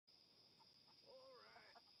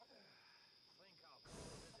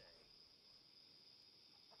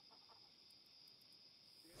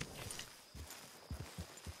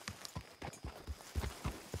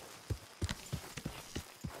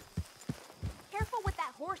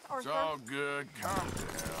horse, Arthur. It's all good. Calm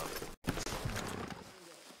down.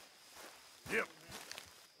 Yep.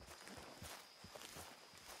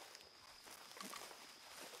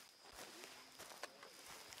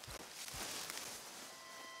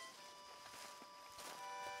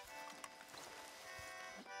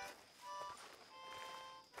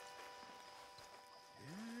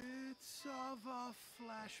 It's of a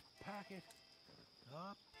flash packet,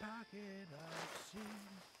 a packet I've seen.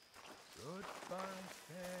 Goodbye,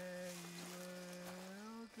 farewell,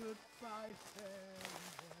 goodbye, farewell.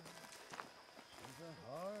 She's a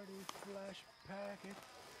hardy flash packet,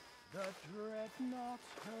 the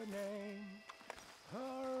dreadnought's her name.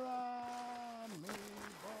 Hurrah, me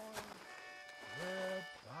boy, we're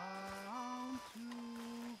bound to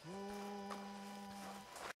go.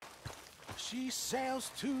 She sails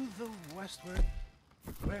to the westward,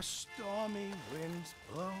 where stormy winds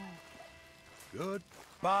blow.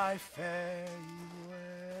 Goodbye, farewell,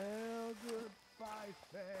 goodbye,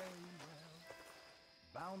 farewell.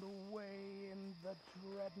 Bound away in the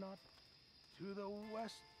dreadnought, to the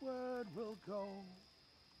westward we'll go.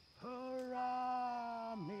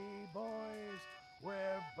 Hurrah, me boys,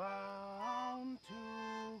 we're bound to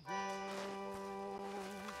go.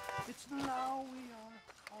 It's now we are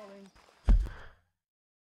hauling.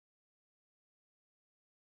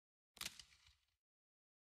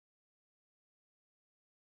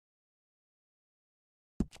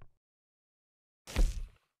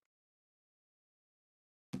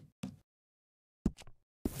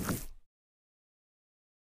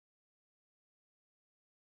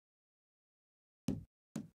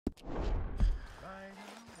 Right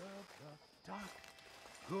out of the dock.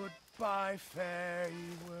 Goodbye, farewell,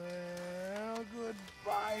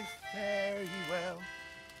 goodbye, farewell.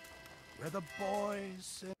 Where the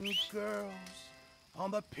boys and girls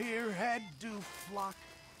on the pier head do flock.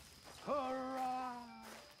 Hurrah,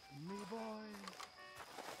 me boys,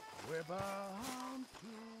 we're bound to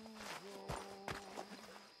go.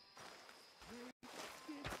 Great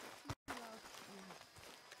big out here,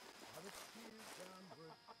 how the tears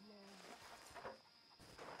downward flow.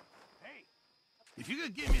 Hey, if you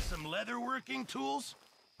could give me some leatherworking tools,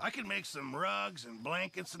 I could make some rugs and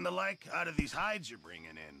blankets and the like out of these hides you're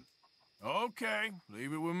bringing in. Okay,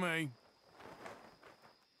 leave it with me.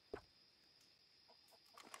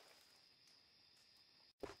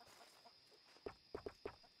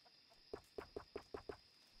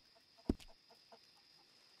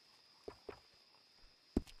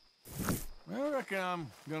 I reckon I'm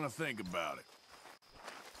gonna think about it.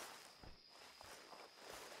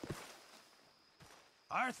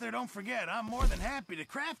 Arthur, don't forget, I'm more than happy to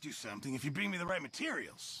craft you something if you bring me the right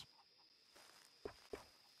materials.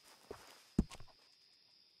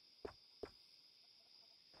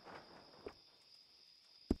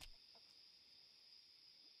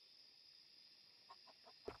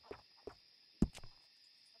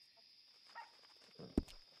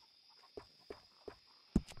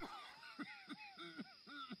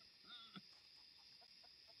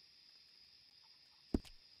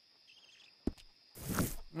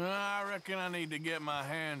 I reckon I need to get my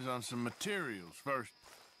hands on some materials first.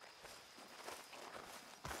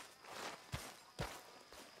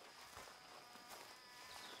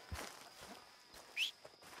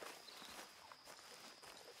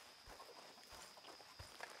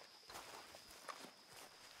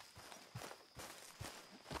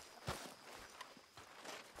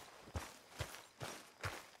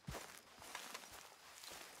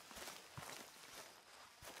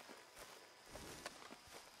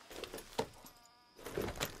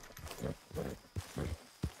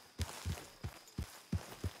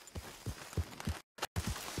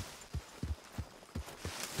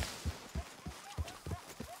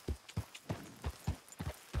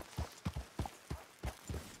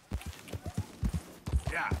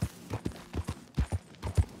 Yeah.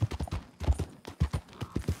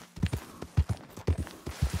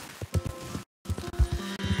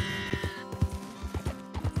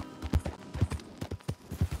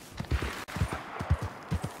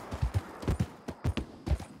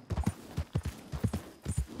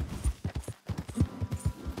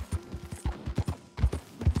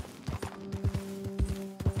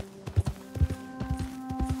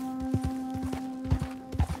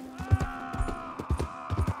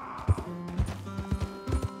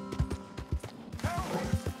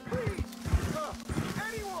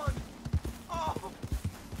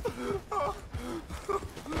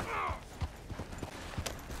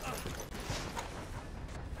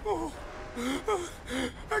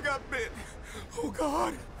 I got bit. Oh,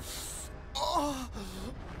 God. Oh,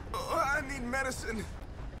 I need medicine.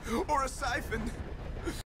 Or a siphon.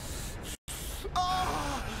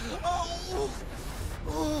 Oh!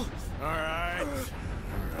 All right.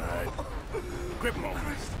 Grip him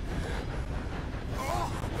over.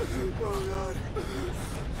 Oh, God.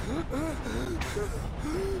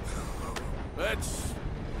 Let's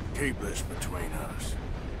keep this between us.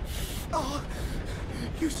 Oh,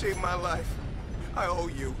 you saved my life. I owe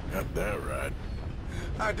you. Got that right.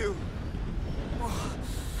 I do.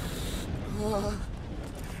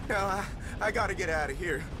 Now, I gotta get out of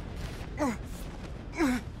here. Oh,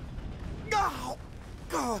 God.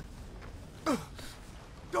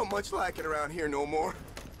 Don't much like it around here no more.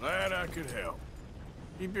 Glad I could help.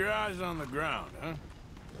 Keep your eyes on the ground, huh?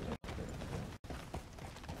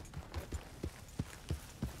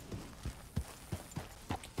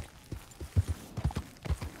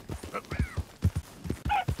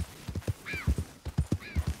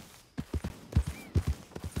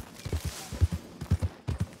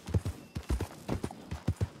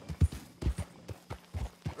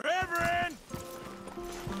 Reverend!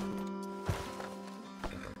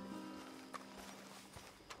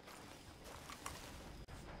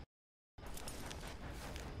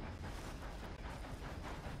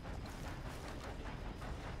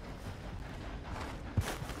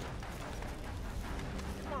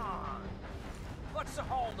 Come on. What's the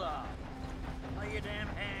holdup? Lay your damn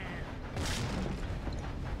hand.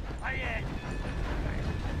 Lay it.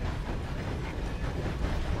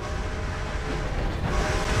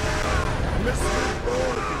 Mr.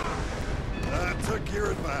 Borden, I took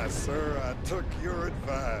your advice, sir. I took your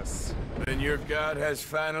advice. Then your god has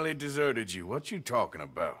finally deserted you. What you talking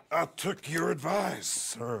about? I took your advice,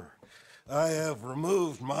 sir. I have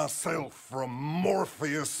removed myself from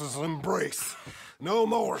Morpheus's embrace. No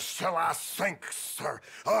more shall I sink, sir.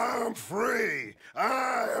 I am free.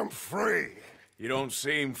 I am free. You don't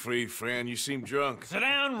seem free, friend. You seem drunk. Sit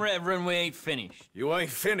down, Reverend. We ain't finished. You ain't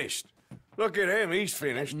finished. Look at him. He's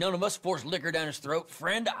finished. None of us forced liquor down his throat.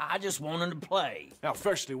 Friend, I just want him to play. Now,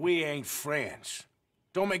 firstly, we ain't friends.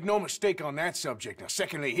 Don't make no mistake on that subject. Now,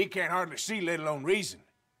 secondly, he can't hardly see, let alone reason.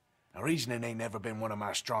 Now, reasoning ain't never been one of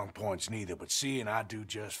my strong points neither, but seeing I do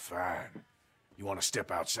just fine. You want to step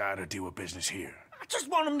outside or deal with business here? I just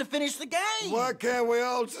want him to finish the game. Why can't we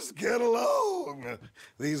all just get along?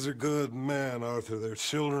 These are good men, Arthur. They're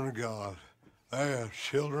children of God. They're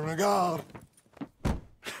children of God.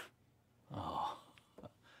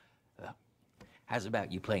 How's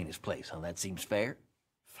about you playing his place, huh? That seems fair?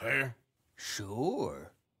 Fair?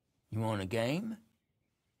 Sure. You want a game?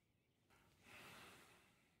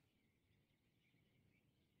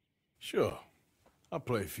 Sure. I'll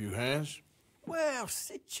play a few hands. Well,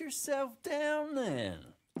 sit yourself down then.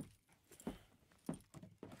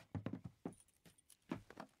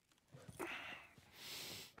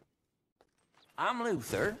 I'm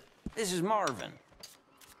Luther. This is Marvin.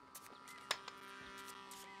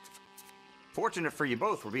 Fortunate for you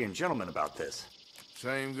both, we're being gentlemen about this.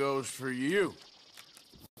 Same goes for you.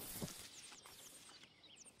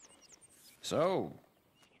 So,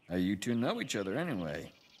 how you two know each other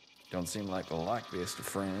anyway? Don't seem like the likeliest of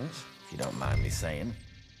friends, if you don't mind me saying.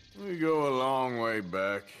 We go a long way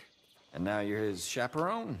back. And now you're his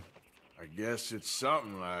chaperone? I guess it's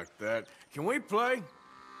something like that. Can we play?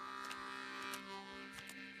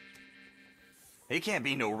 He can't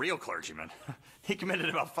be no real clergyman. He committed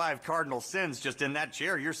about 5 cardinal sins just in that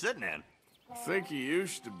chair you're sitting in. I think he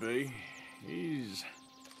used to be. He's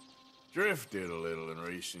drifted a little in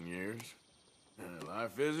recent years.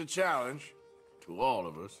 Life is a challenge to all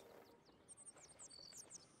of us.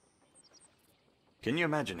 Can you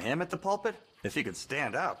imagine him at the pulpit? If he could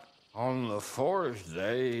stand up. On the 4th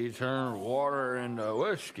day, he turned water into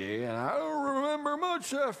whiskey, and I don't remember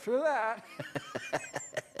much after that.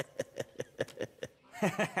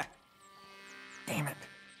 Damn it.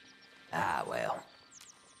 Ah, well.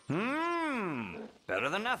 Better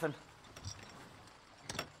than nothing.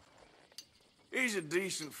 He's a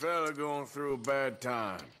decent fella going through a bad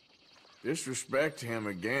time. Disrespect him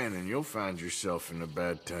again, and you'll find yourself in a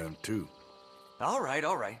bad time, too. All right,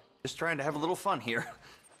 all right. Just trying to have a little fun here.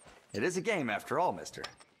 It is a game after all, mister.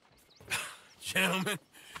 Gentlemen,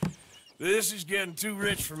 this is getting too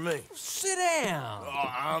rich for me. Sit down.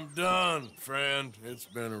 Oh, I'm done, friend. It's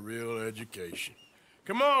been a real education.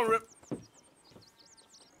 Come on, Rip.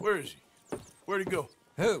 Where is he? Where'd he go?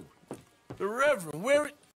 Who? The Reverend. Where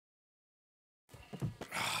it?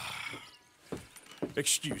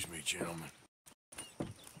 Excuse me, gentlemen.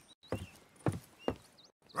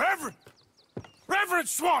 Reverend! Reverend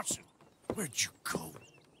Swanson! Where'd you go?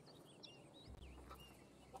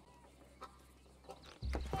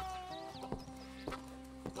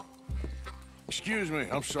 Excuse me,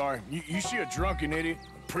 I'm sorry. You see a drunken idiot,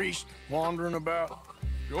 a priest, wandering about?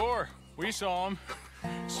 Sure, we saw him.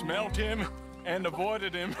 Smelt him and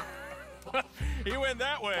avoided him. He went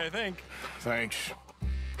that way, I think. Thanks.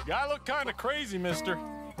 Guy looked kind of crazy, mister.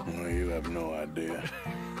 Well, you have no idea.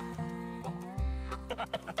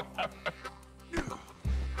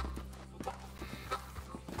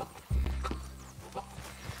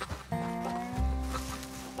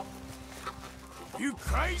 You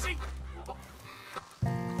crazy?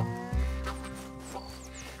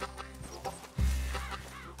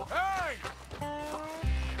 Hey!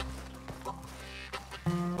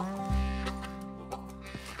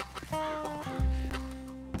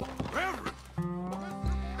 Reverend!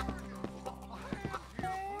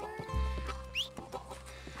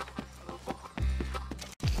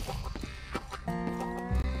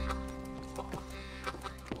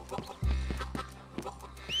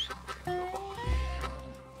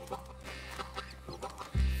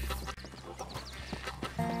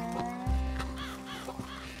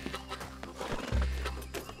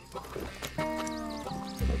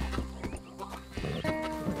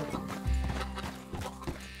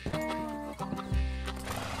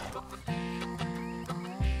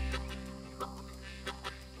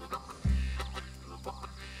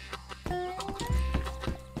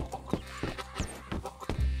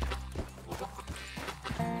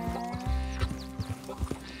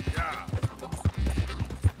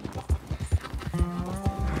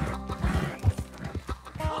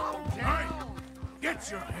 Get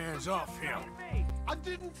your hands off him. I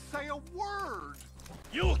didn't say a word.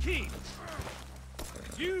 You'll keep.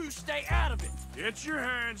 You stay out of it. Get your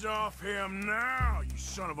hands off him now, you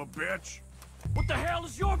son of a bitch. What the hell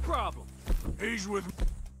is your problem? He's with me.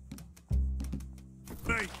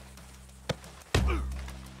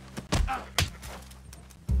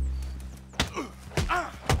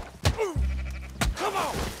 Come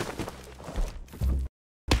on!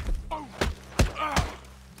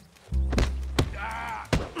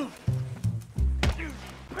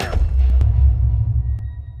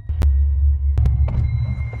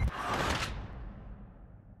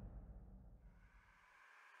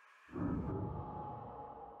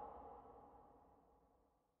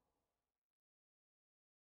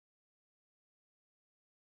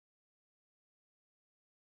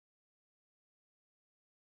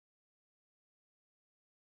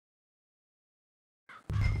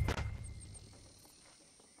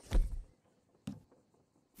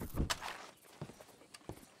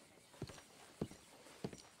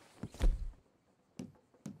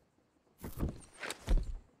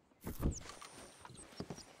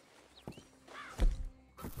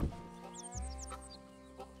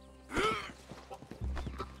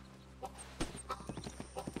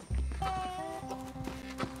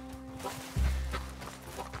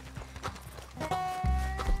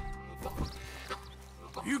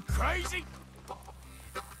 You crazy?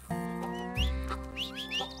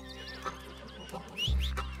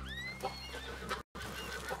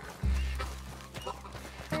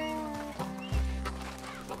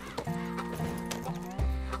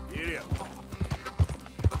 Yeah.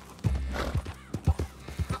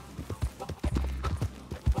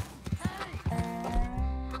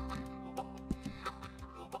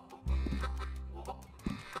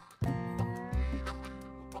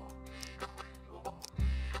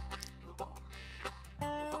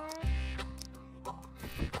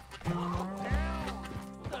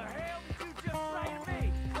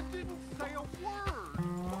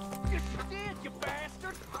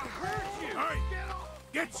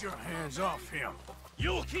 Get your hands off him.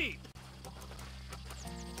 You'll keep.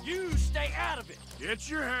 You stay out of it. Get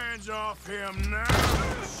your hands off him now.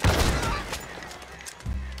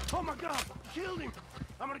 Oh my God, killed him.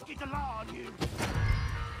 I'm gonna get the law on you.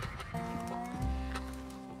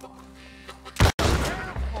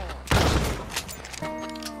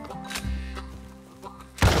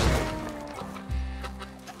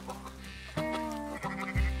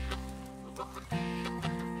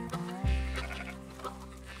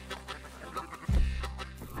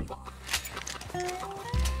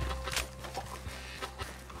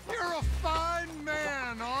 You're a fine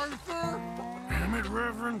man, Arthur. Damn it,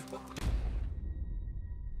 Reverend.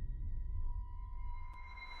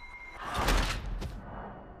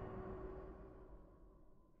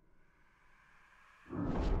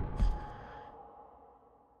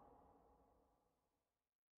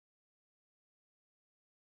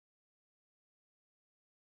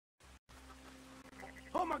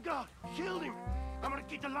 Oh my God, killed him. I'm gonna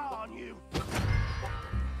get the law on you.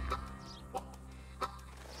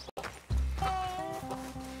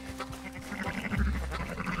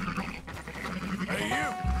 Hey,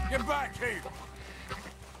 you! Get back here!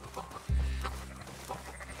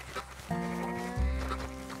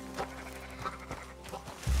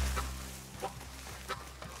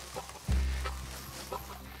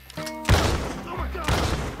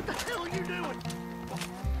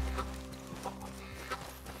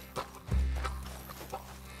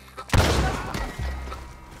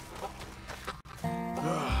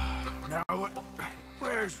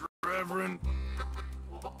 Reverend.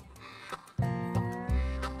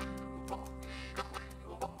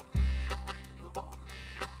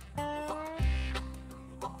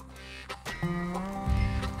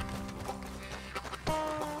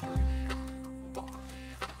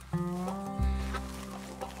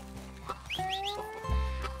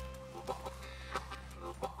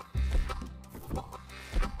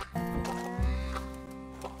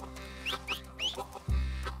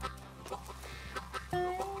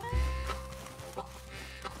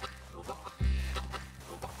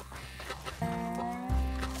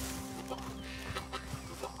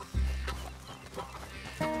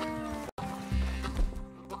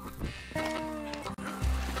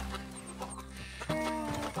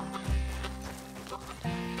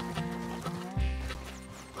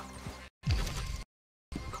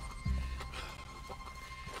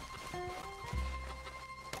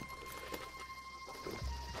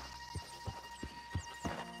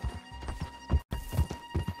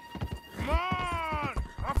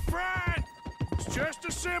 Just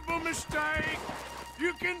a simple mistake.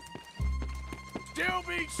 You can still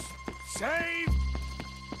be saved.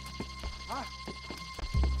 Huh?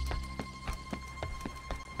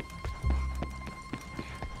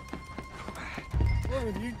 What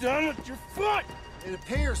have you done with your foot? It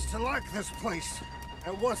appears to like this place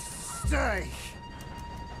and wants to stay.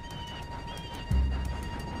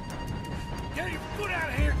 Get your foot out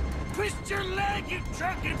of here. Twist your leg, you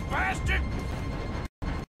drunken bastard.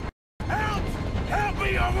 Help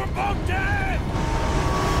me, or we're both dead!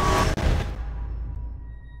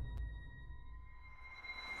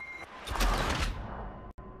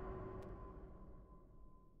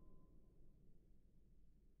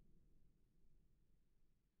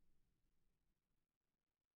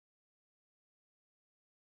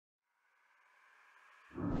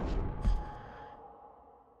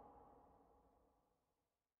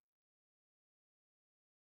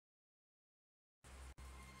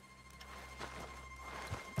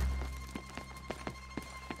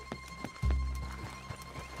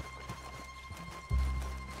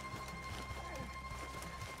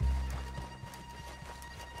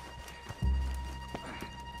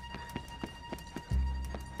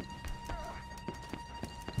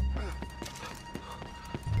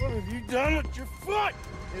 What have you done with your foot?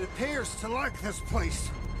 It appears to like this place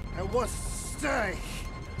and wants to stay.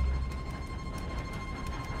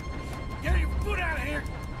 Get your foot out of here!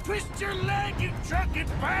 Twist your leg, you drunken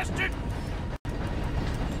bastard!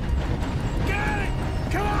 Get it!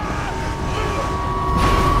 Come on!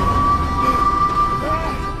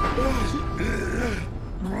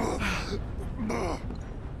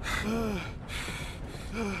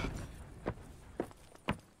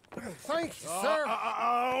 Thank you, sir.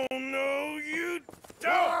 Oh, no, you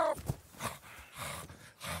don't!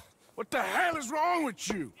 What the hell is wrong with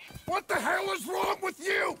you? What the hell is wrong with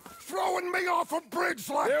you? Throwing me off a bridge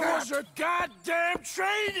like There that? was a goddamn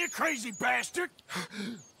train, you crazy bastard!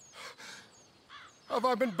 Have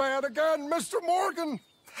I been bad again, Mr. Morgan?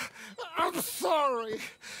 I'm sorry.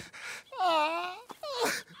 I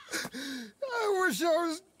wish I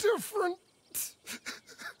was different.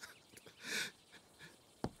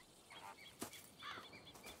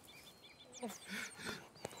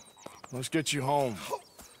 Let's get you home.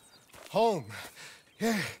 Home?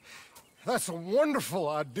 Yeah, that's a wonderful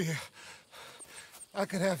idea. I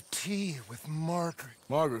could have tea with Margaret.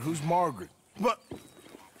 Margaret? Who's Margaret? What?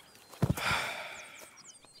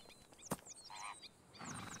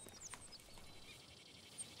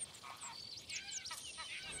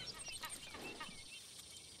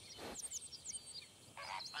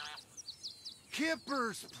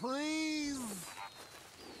 Kippers, please.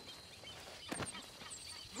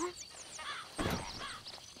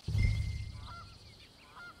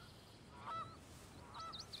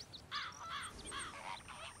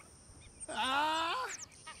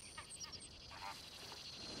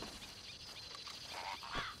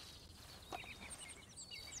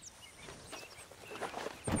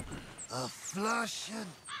 A flush of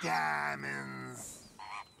diamonds.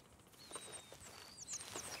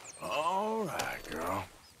 All right, girl.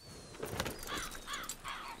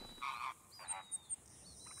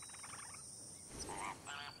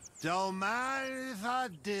 Don't mind if I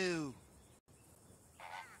do.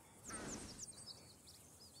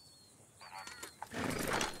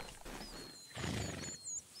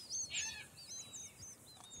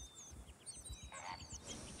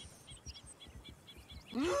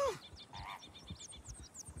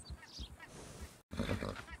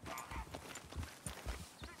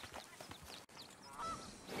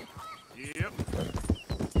 Yep.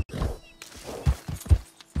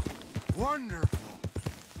 Wonderful.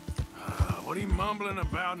 What are you mumbling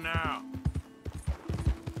about now?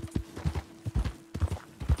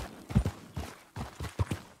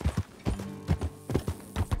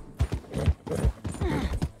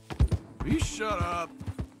 You shut up.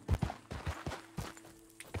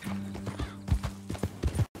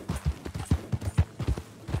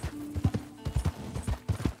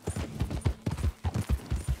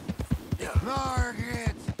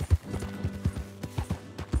 Margaret!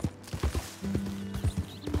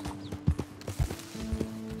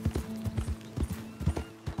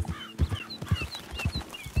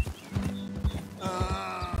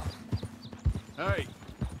 Hey,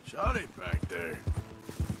 shut it back there.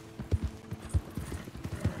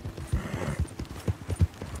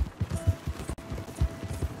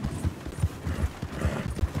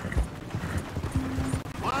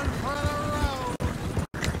 One for the road!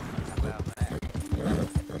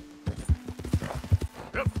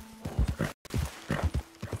 Yep.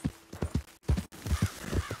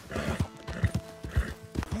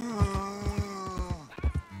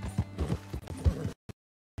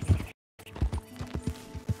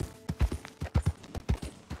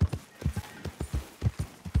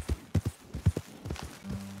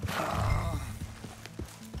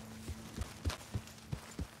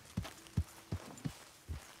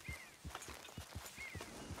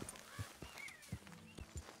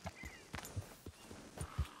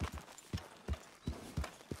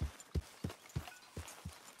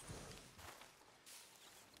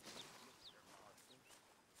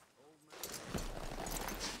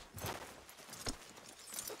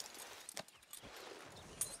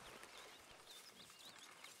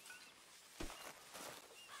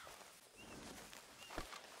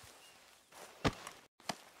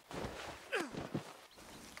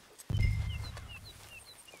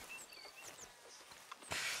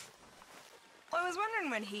 I was wondering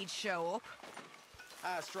when he'd show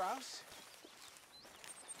up. Strauss?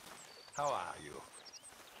 How are you?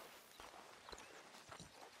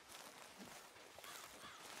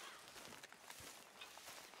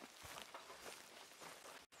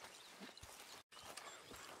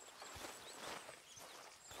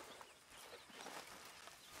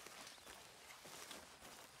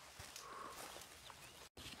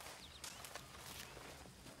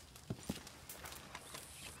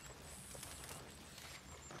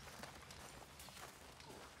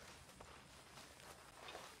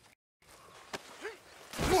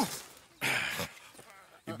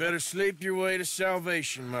 You better sleep your way to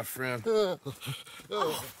salvation, my friend. Oh,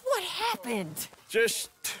 what happened? Just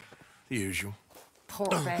the usual. Poor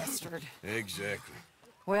bastard. Exactly.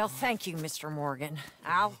 Well, thank you, Mr. Morgan.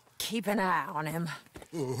 I'll keep an eye on him.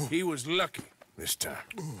 He was lucky this time.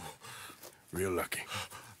 Real lucky.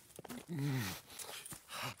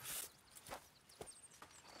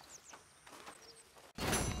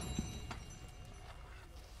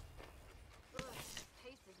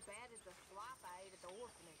 Tastes as bad as the slop I ate at the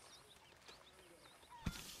orphanage.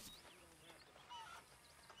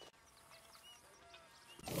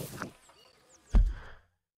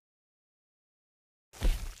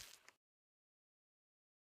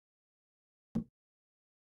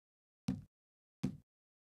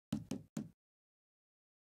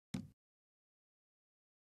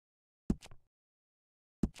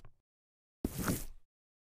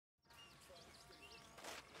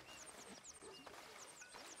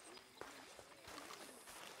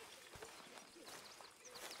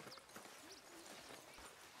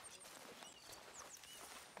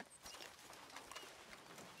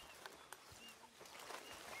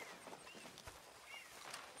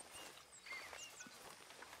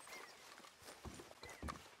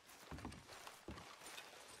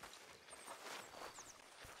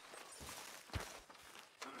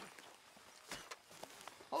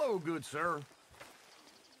 Hello, good sir.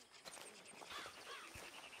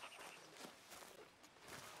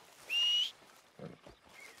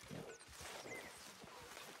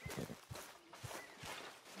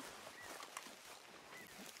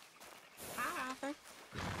 Hi, Alfine.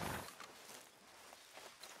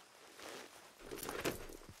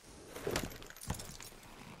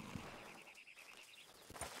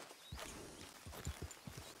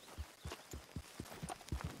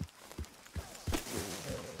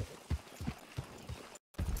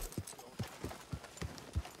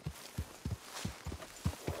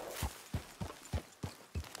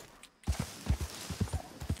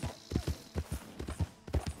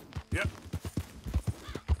 Yep.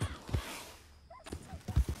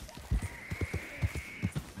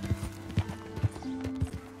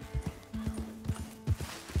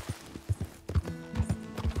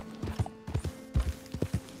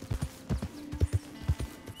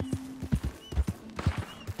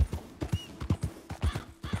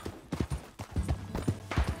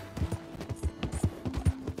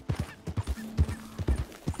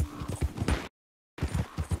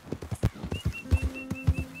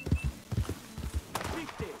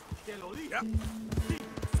 Yeah.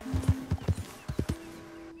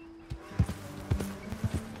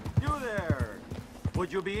 You there!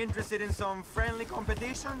 Would you be interested in some friendly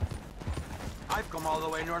competition? I've come all the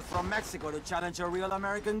way north from Mexico to challenge a real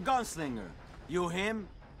American gunslinger. You him?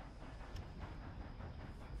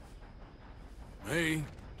 Me?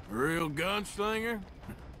 A real gunslinger?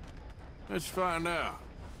 Let's find out.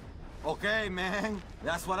 Okay, man.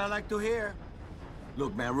 That's what I like to hear.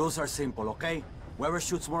 Look, man, rules are simple, okay? Whoever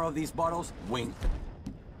shoots more of these bottles, win.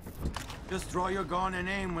 Just draw your gun and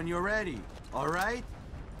aim when you're ready, all right?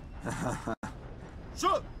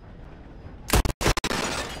 Shoot!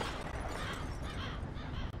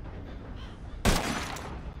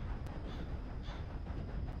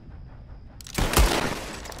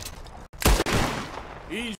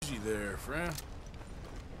 Easy there, friend.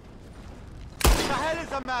 What the hell is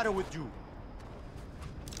the matter with you?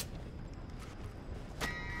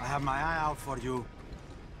 I have my eye out for you.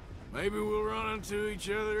 Maybe we'll run into each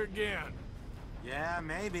other again. Yeah,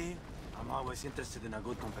 maybe. I'm always interested in a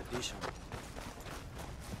good competition.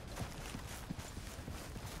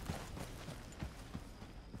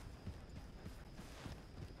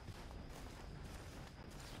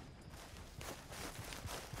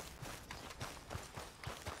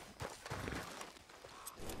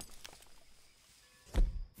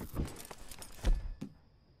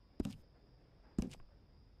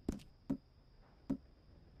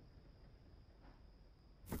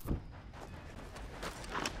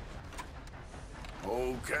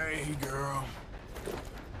 Okay, girl.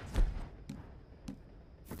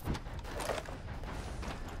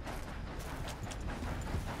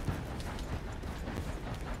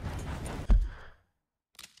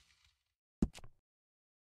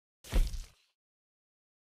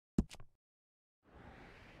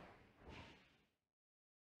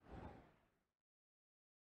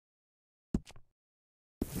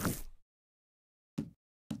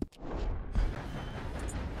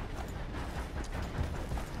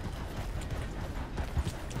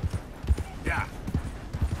 Yeah.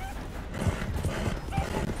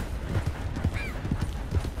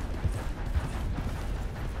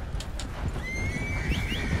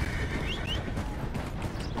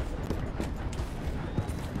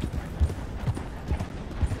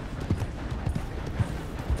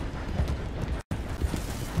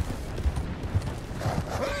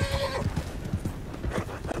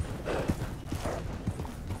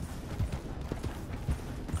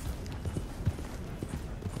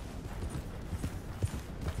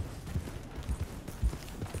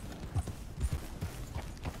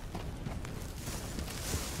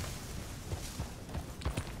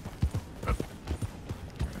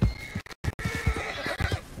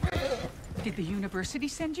 Did the university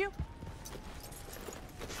send you?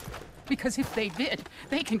 Because if they did,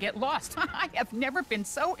 they can get lost. I have never been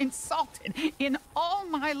so insulted in all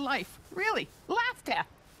my life. Really, laughed at.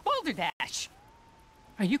 Balderdash.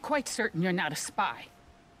 Are you quite certain you're not a spy?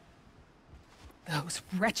 Those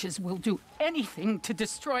wretches will do anything to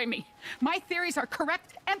destroy me. My theories are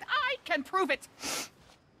correct, and I can prove it.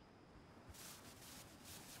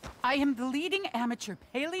 I am the leading amateur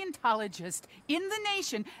paleontologist in the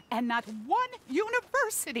nation, and not one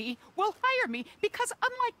university will hire me because,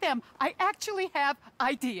 unlike them, I actually have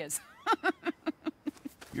ideas.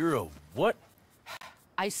 You're a what?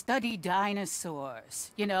 I study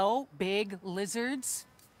dinosaurs. You know, big lizards.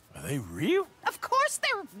 Are they real? Of course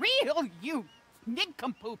they're real, you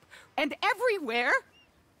nincompoop. And everywhere.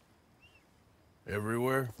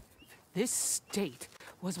 Everywhere? This state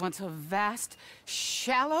was once a vast,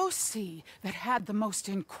 shallow sea that had the most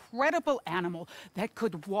incredible animal that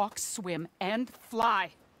could walk, swim, and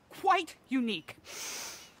fly. Quite unique.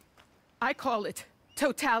 I call it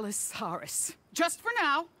Totalisaurus. Just for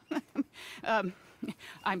now.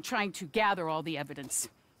 I'm trying to gather all the evidence.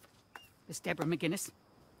 Miss Deborah McGinnis.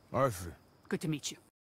 Arthur. Good to meet you.